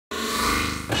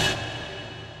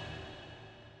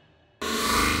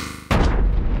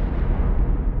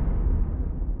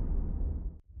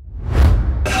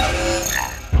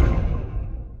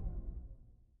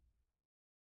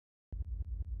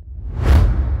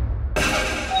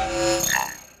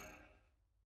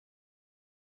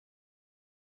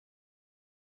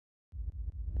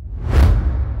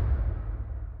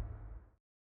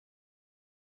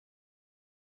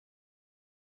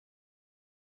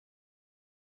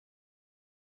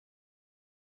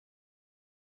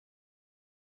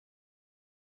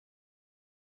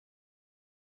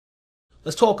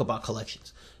Let's talk about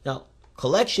collections. Now,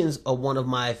 collections are one of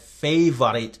my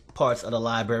favorite parts of the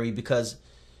library because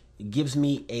it gives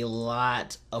me a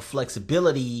lot of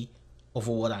flexibility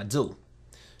over what I do.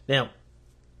 Now,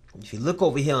 if you look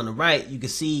over here on the right, you can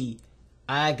see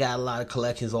I got a lot of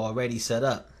collections already set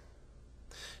up.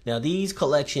 Now, these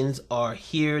collections are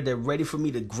here. They're ready for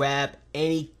me to grab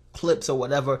any clips or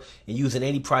whatever and use in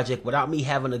any project without me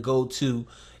having to go to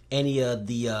any of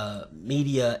the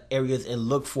media areas and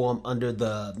look for them under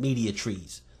the media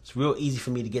trees. It's real easy for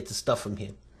me to get the stuff from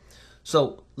here.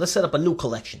 So let's set up a new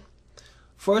collection.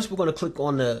 First, we're going to click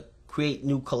on the Create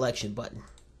New Collection button.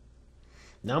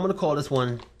 Now I'm going to call this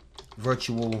one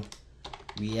Virtual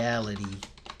Reality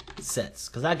Sets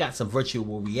because I got some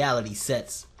virtual reality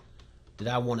sets that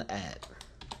I want to add.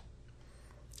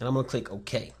 And I'm going to click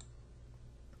OK.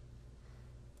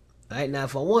 All right, now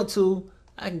if I want to,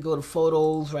 I can go to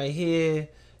photos right here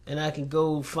and I can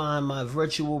go find my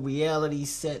virtual reality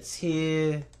sets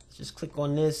here. Just click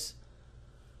on this.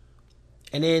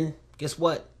 And then guess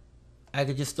what? I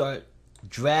could just start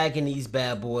dragging these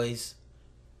bad boys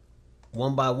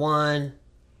one by one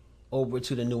over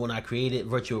to the new one I created,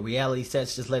 virtual reality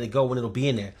sets. Just let it go and it'll be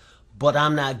in there. But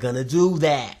I'm not going to do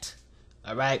that.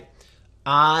 All right.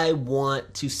 I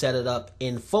want to set it up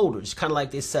in folders, kind of like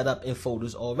they're set up in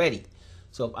folders already.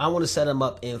 So if I want to set them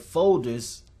up in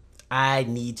folders, I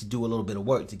need to do a little bit of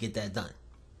work to get that done.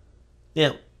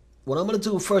 Now, what I'm going to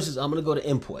do first is I'm going to go to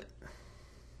Import.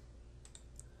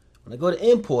 When I go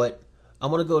to Import,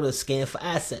 I'm going to go to Scan for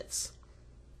Assets.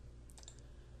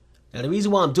 Now, the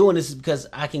reason why I'm doing this is because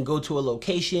I can go to a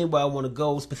location where I want to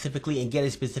go specifically and get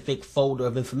a specific folder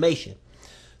of information.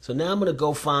 So now I'm going to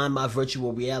go find my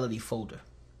virtual reality folder.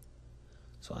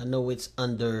 So I know it's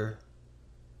under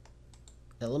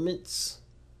Elements,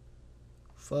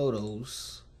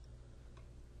 Photos,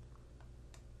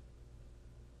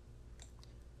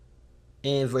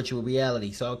 and Virtual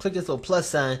Reality. So I'll click this little plus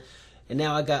sign, and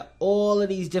now I got all of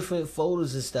these different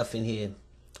folders and stuff in here.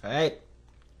 All right.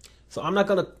 So I'm not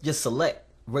going to just select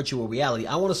Virtual Reality.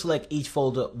 I want to select each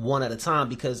folder one at a time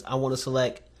because I want to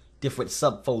select different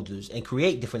subfolders and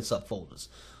create different subfolders.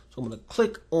 So I'm going to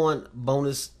click on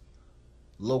Bonus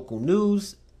Local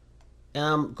News, and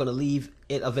I'm going to leave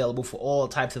it available for all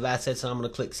types of assets. And I'm going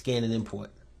to click Scan and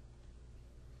Import.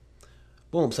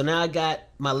 Boom. So now I got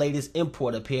my latest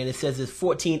import up here, and it says there's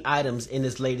 14 items in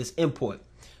this latest import.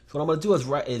 So what I'm going to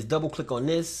do is double click on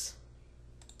this.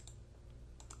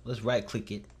 Let's right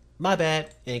click it. My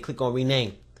bad. And click on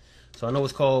Rename. So I know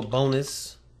it's called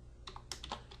Bonus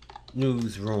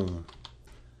Newsroom.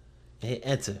 And hit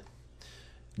Enter.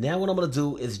 Now what I'm going to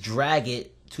do is drag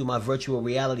it to my virtual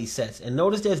reality sets. And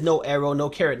notice there's no arrow, no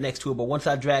caret next to it. But once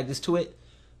I drag this to it,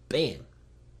 bam.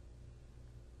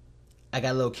 I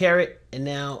got a little caret. And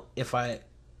now if I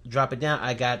drop it down,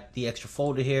 I got the extra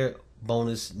folder here,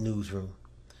 Bonus Newsroom.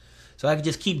 So I can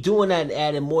just keep doing that and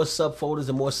adding more subfolders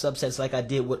and more subsets like I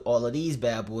did with all of these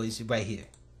bad boys right here.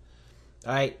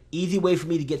 All right. Easy way for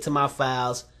me to get to my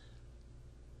files.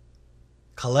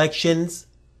 Collections.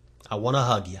 I want to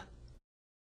hug you.